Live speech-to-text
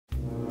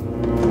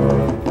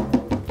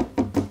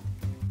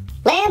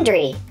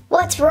Landry,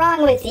 what's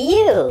wrong with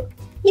you?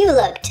 You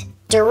looked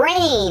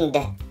drained.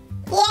 Yeah,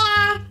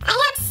 I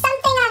have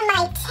something on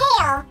my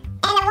tail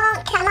and it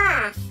won't come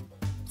off.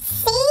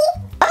 See?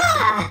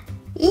 Ah!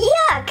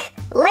 Yuck!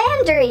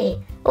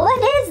 Landry,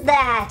 what is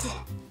that?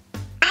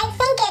 I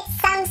think it's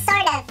some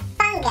sort of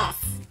fungus.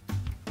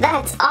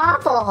 That's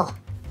awful.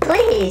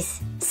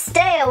 Please,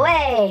 stay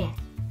away.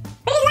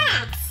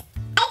 Relax.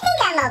 I think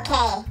I'm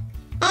okay.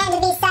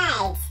 And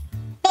besides,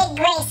 Big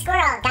Gray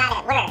Squirrel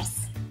got it worse.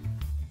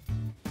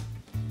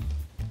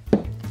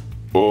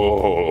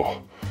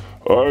 Oh,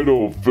 I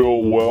don't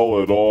feel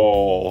well at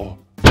all.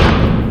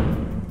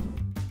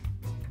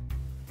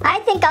 I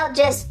think I'll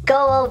just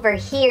go over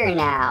here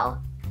now.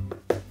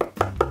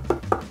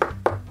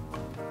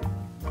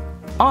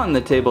 On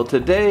the table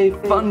today,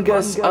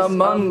 Fungus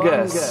Among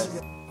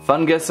Us.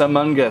 Fungus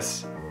Among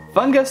Us.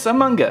 Fungus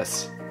Among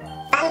Us.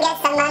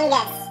 Fungus Among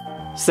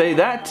Us. Say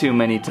that too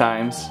many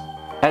times.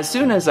 As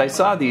soon as I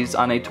saw these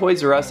on a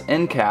Toys R Us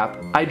end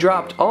cap, I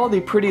dropped all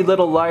the Pretty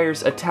Little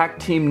Liars Attack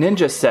Team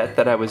Ninja set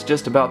that I was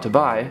just about to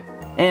buy,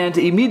 and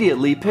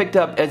immediately picked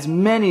up as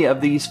many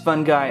of these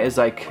fungi as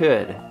I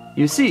could.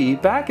 You see,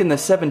 back in the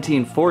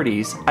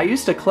 1740s, I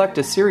used to collect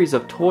a series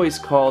of toys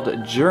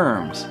called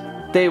germs.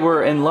 They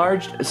were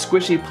enlarged,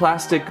 squishy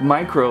plastic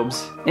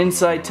microbes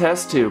inside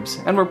test tubes,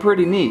 and were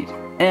pretty neat.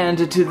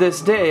 And to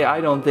this day,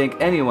 I don't think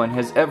anyone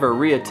has ever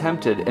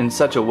reattempted in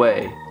such a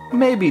way.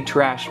 Maybe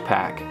Trash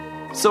Pack.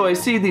 So I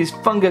see these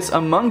Fungus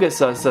Among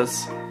Us,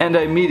 and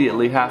I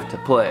immediately have to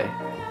play.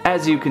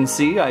 As you can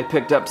see, I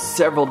picked up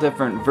several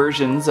different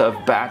versions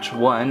of Batch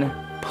 1.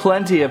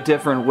 Plenty of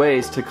different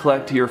ways to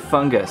collect your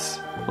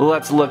fungus.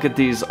 Let's look at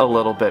these a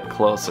little bit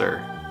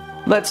closer.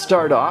 Let's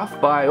start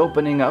off by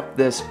opening up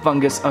this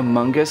Fungus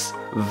Among Us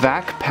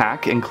Vac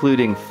Pack,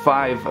 including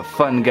 5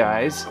 fun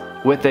guys,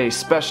 with a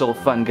special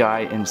fun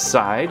guy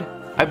inside.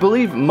 I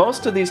believe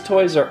most of these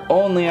toys are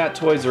only at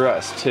Toys R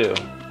Us too.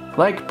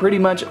 Like pretty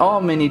much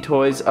all mini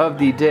toys of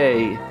the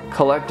day,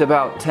 collect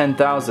about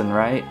 10,000,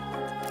 right?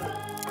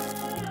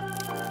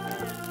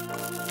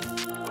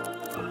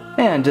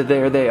 And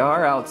there they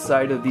are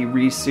outside of the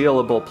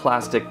resealable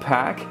plastic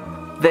pack.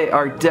 They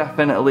are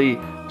definitely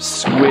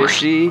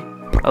squishy,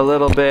 a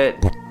little bit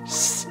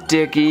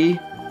sticky,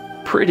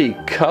 pretty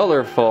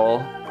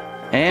colorful,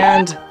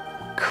 and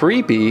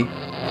creepy.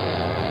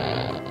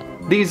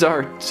 These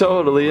are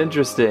totally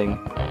interesting.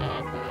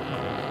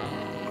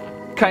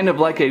 Kind of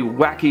like a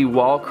wacky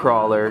wall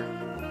crawler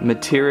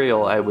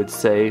material, I would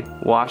say.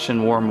 Wash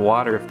in warm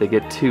water if they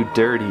get too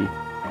dirty.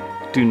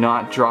 Do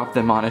not drop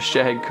them on a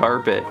shag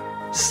carpet.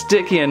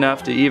 Sticky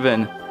enough to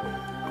even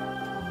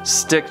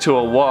stick to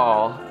a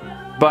wall.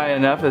 Buy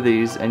enough of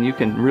these and you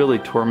can really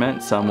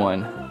torment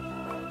someone.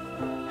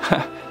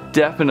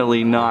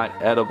 Definitely not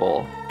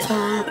edible.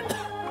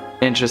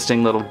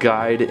 Interesting little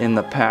guide in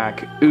the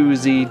pack.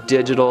 Oozy,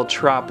 digital,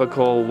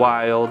 tropical,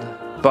 wild,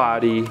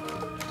 body,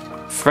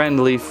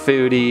 friendly,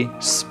 foodie,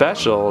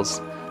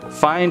 specials.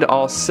 Find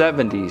all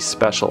 70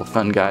 special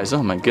fun guys.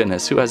 Oh my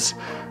goodness, who has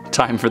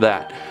time for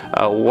that?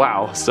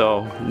 Wow,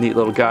 so neat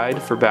little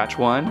guide for batch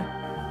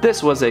 1.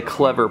 This was a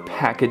clever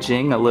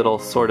packaging, a little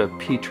sort of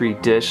Petri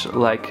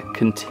Dish-like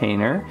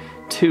container.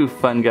 2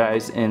 fun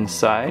guys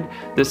inside.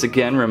 This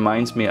again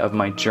reminds me of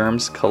my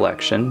germs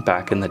collection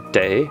back in the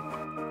day.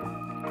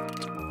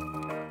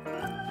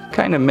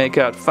 Kind of make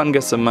out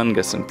Fungus Among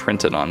Us and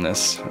print it on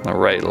this in the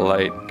right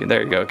light.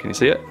 There you go, can you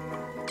see it?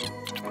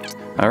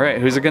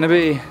 Alright, who's it gonna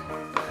be?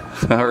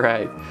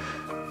 Alright.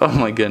 Oh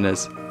my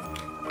goodness.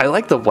 I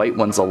like the white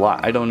ones a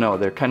lot. I don't know,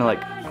 they're kind of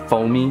like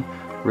foamy,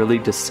 really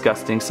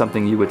disgusting,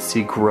 something you would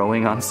see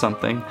growing on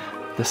something.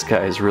 This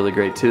guy is really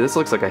great too. This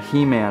looks like a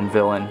He-Man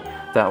villain.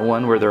 That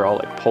one where they're all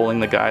like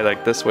pulling the guy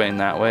like this way and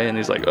that way, and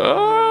he's like,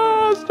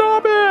 oh,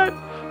 stop it!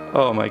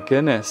 Oh my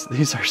goodness,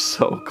 these are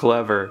so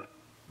clever.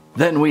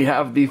 Then we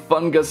have the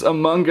Fungus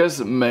Among Us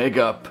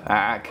Mega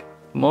Pack.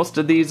 Most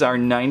of these are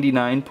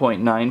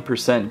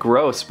 99.9%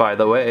 gross, by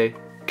the way.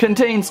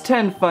 Contains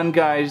 10 fun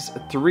guys,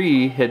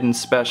 3 hidden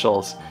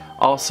specials.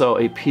 Also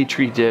a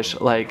Petri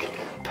Dish-like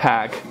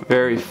pack,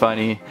 very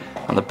funny.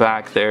 On the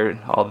back there,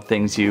 all the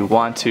things you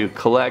want to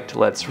collect.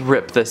 Let's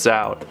rip this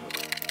out.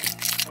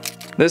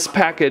 This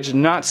package,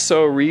 not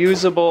so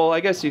reusable.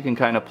 I guess you can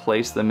kind of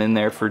place them in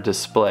there for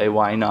display,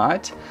 why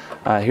not?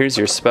 Here's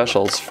your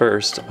specials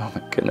first. Oh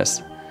my goodness.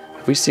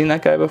 Have we seen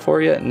that guy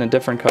before yet in a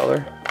different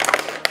color?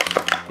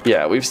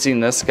 Yeah, we've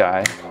seen this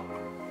guy.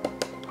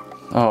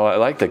 Oh, I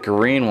like the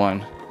green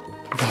one.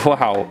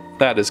 Wow,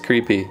 that is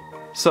creepy.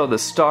 So the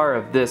star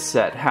of this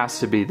set has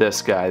to be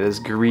this guy, this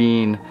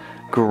green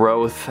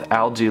growth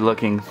algae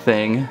looking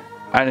thing.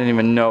 I didn't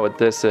even know what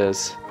this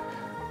is.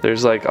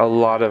 There's like a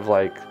lot of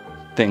like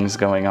things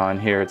going on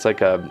here. It's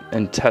like a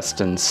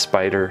intestine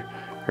spider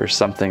or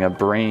something, a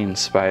brain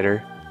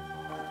spider.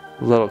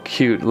 Little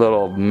cute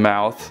little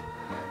mouth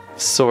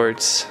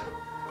sorts.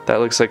 That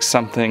looks like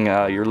something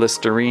your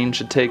Listerine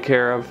should take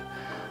care of.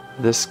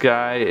 This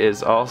guy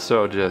is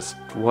also just,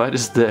 what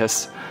is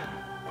this?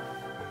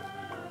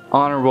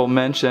 Honorable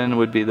mention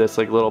would be this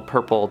like little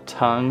purple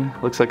tongue.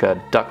 Looks like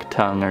a duck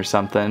tongue or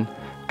something.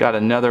 Got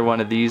another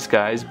one of these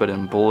guys, but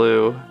in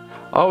blue.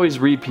 Always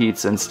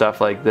repeats and stuff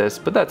like this,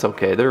 but that's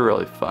okay. They're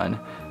really fun.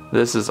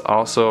 This is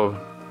also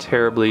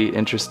terribly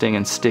interesting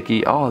and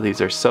sticky. All of these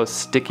are so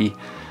sticky.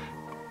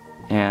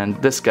 And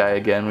this guy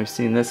again, we've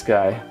seen this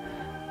guy,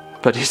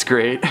 but he's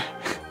great.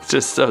 It's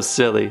just so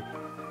silly.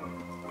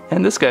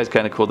 And this guy's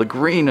kind of cool. The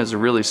green is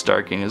really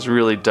starking, it's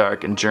really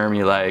dark and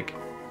germy-like.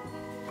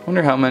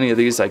 Wonder how many of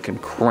these I can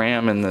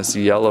cram in this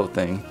yellow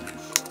thing.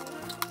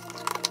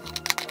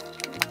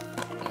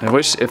 I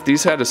wish if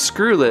these had a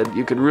screw lid,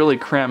 you could really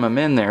cram them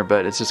in there,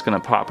 but it's just gonna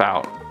pop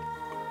out.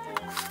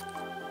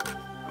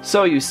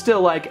 So you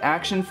still like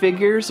action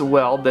figures?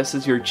 Well, this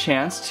is your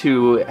chance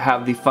to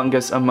have the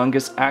Fungus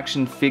AmungUs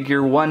action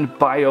figure 1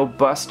 Bio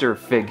Buster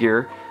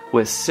figure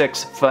with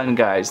 6 fun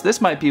guys.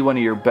 This might be one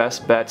of your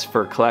best bets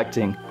for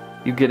collecting.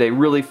 You get a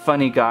really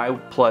funny guy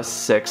plus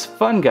 6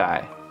 fun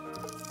guy.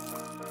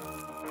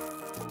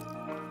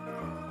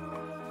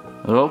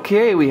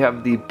 Okay, we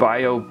have the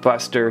Bio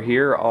Buster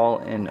here, all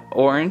in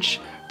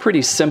orange.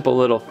 Pretty simple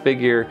little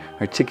figure,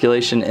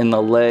 articulation in the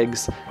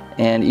legs,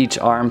 and each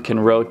arm can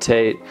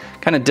rotate.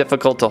 Kind of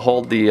difficult to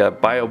hold the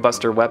Bio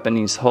Buster weapon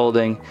he's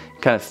holding.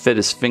 Kind of fit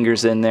his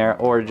fingers in there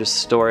or just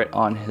store it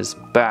on his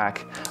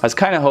back. I was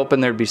kind of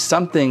hoping there'd be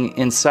something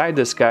inside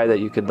this guy that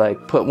you could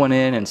like put one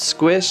in and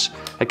squish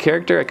a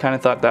character. I kind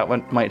of thought that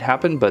one might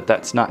happen, but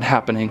that's not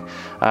happening.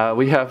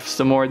 We have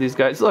some more of these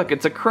guys. Look,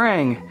 it's a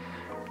Krang.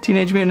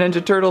 Teenage Mutant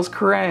Ninja Turtles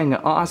Krang.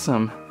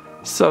 Awesome.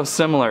 So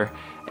similar.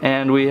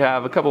 And we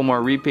have a couple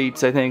more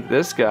repeats. I think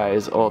this guy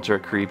is ultra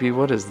creepy.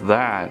 What is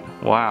that?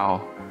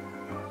 Wow.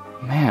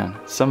 Man,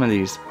 some of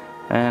these.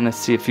 And I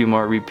see a few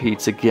more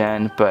repeats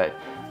again, but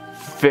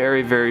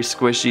very, very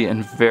squishy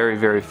and very,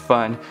 very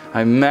fun. I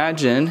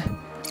imagine...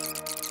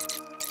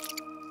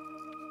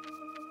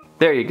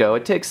 There you go.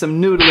 It takes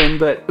some noodling,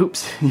 but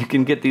oops, you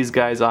can get these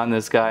guys on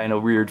this guy in a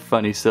weird,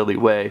 funny, silly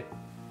way.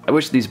 I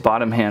wish these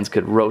bottom hands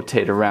could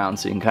rotate around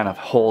so you can kind of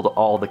hold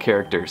all the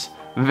characters.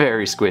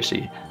 Very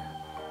squishy.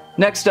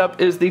 Next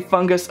up is the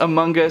Fungus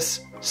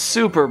AmungUs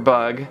Super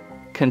Bug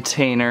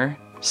container.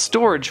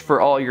 Storage for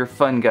all your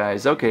fun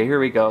guys. Okay, here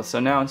we go. So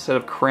now instead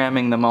of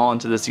cramming them all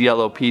into this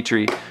yellow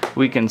Petri,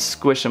 we can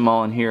squish them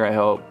all in here, I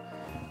hope.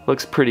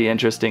 Looks pretty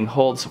interesting.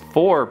 Holds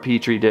 4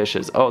 Petri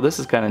dishes. Oh, this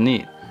is kind of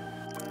neat.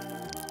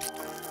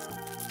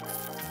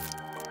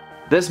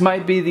 This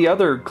might be the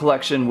other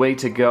collection way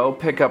to go.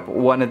 Pick up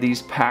one of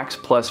these packs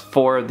plus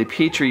 4 of the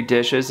Petri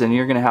dishes and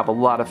you're gonna have a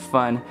lot of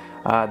fun.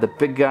 The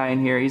big guy in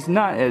here, he's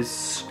not as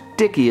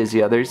sticky as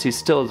the others. He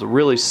still is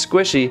really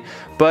squishy,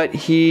 but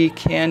he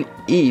can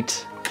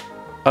eat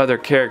other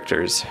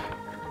characters.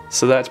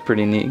 So that's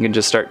pretty neat. You can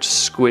just start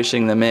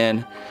squishing them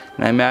in.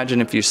 And I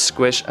imagine if you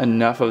squish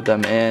enough of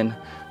them in,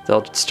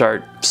 they'll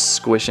start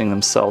squishing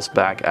themselves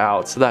back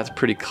out. So that's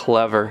pretty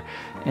clever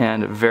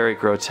and very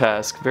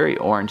grotesque, very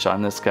orange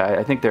on this guy.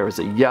 I think there was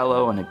a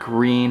yellow and a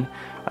green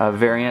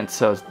variant,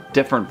 so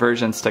different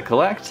versions to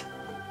collect.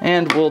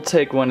 And we'll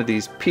take one of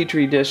these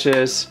Petri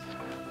dishes,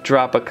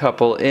 drop a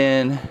couple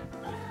in,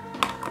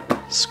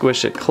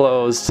 squish it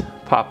closed,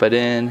 pop it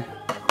in.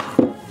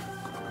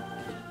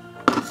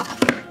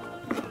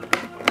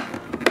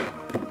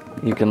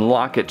 You can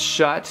lock it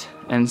shut,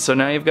 and so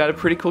now you've got a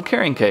pretty cool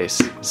carrying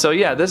case. So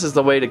yeah, this is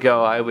the way to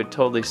go. I would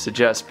totally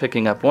suggest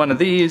picking up one of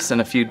these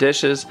and a few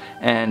dishes,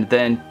 and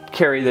then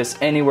carry this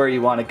anywhere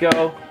you want to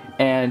go,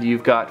 and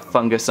you've got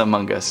Fungus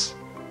AmungUs.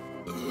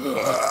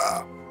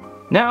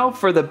 Now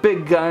for the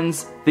big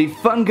guns, the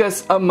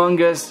Fungus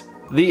AmungUs,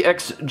 the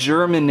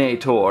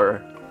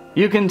ExGERMinator.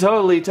 You can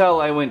totally tell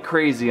I went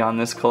crazy on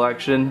this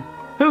collection.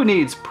 Who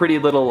needs Pretty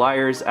Little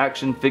Liars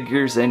action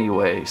figures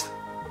anyways?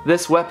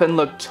 This weapon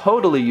looked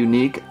totally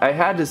unique. I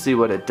had to see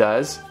what it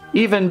does,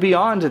 even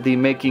beyond the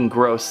making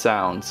gross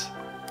sounds.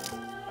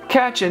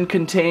 Catch and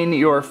contain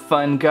your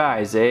fun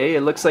guys, eh?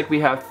 It looks like we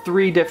have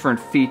 3 different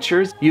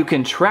features. You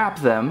can trap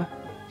them,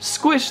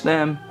 squish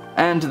them,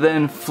 and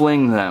then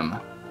fling them.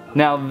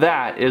 Now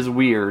that is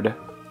weird.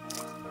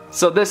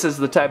 So this is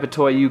the type of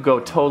toy you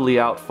go totally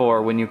out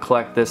for when you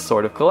collect this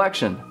sort of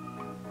collection.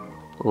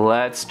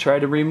 Let's try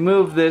to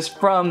remove this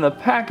from the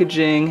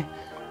packaging.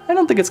 I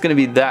don't think it's going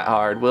to be that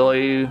hard, will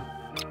you?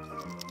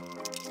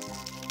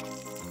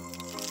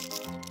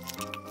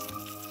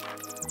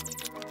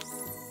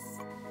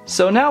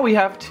 So now we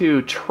have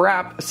to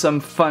trap some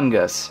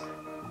fungus.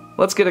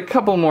 Let's get a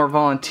couple more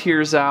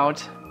volunteers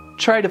out.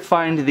 Try to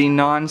find the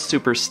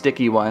non-super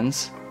sticky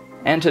ones.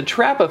 And to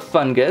trap a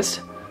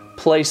fungus,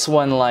 place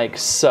one like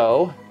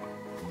so.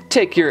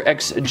 Take your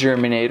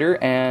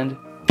ExGERMinator and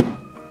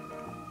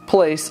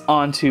place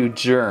onto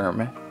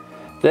germ.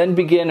 Then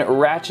begin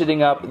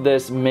ratcheting up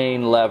this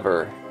main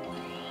lever.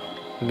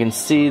 You can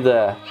see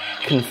the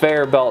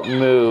conveyor belt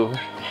move.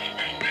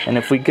 And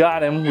if we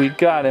got him,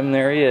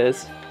 there he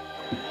is.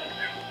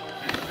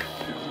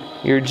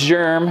 Your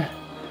germ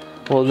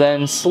will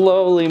then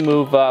slowly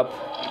move up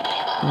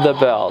the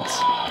belt.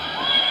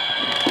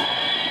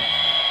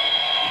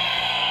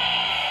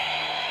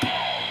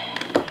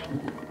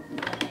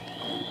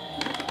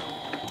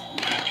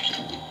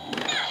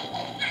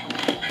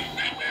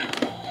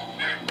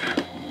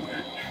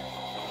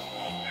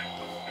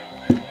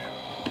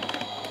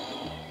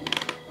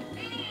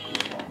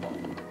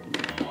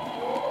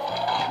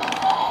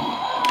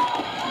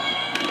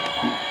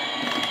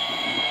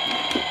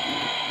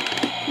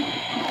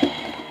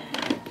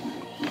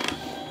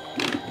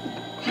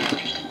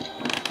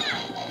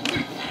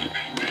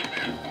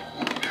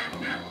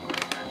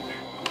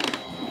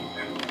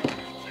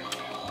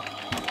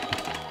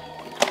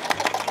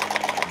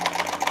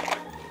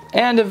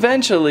 and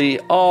eventually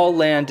all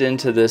land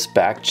into this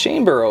back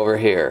chamber over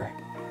here.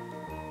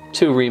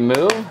 To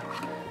remove,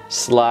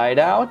 slide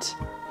out,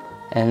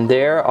 and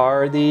there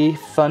are the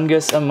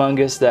Fungus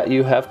AmungUs that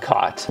you have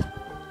caught.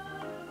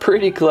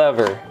 Pretty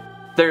clever.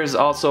 There's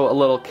also a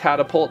little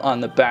catapult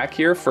on the back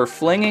here for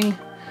flinging.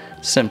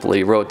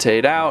 Simply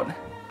rotate out.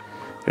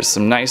 There's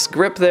some nice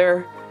grip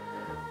there.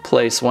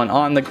 Place one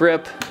on the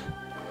grip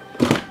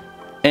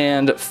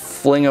and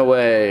fling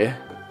away.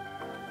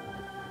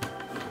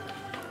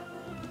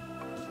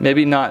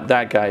 Maybe not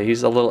that guy,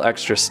 he's a little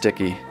extra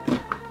sticky.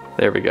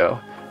 There we go.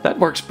 That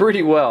works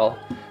pretty well.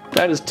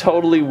 That is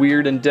totally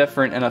weird and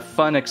different and a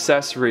fun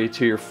accessory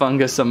to your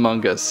Fungus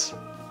AmungUs.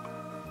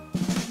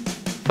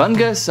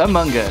 Fungus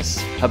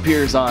AmungUs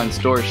appears on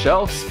store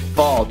shelves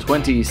fall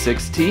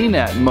 2016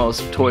 at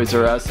most Toys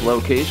R Us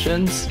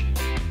locations.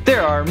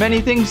 There are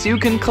many things you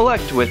can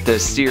collect with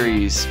this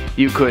series.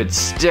 You could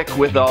stick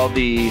with all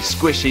the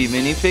squishy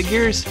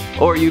minifigures,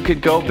 or you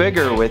could go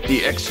bigger with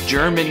the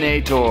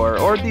ExGERMinator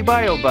or the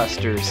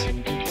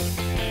BioBusters.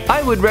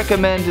 I would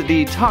recommend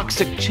the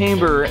Toxic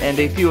Chamber and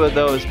a few of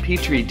those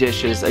Petri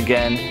Dishes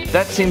again.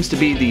 That seems to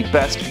be the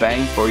best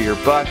bang for your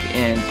buck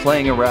in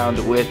playing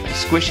around with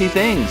squishy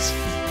things.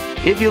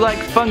 If you like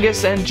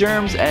fungus and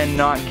germs and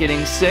not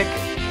getting sick,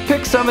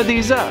 pick some of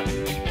these up.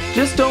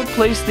 Just don't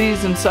place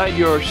these inside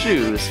your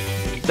shoes.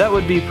 That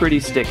would be pretty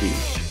sticky.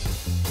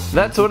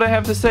 That's what I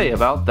have to say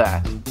about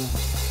that.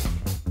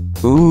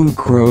 Ooh,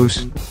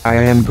 gross. I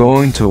am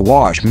going to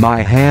wash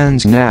my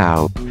hands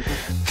now.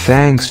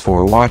 Thanks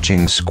for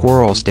watching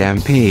Squirrel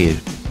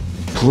Stampede.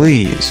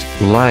 Please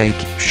like,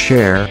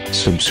 share,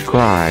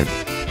 subscribe.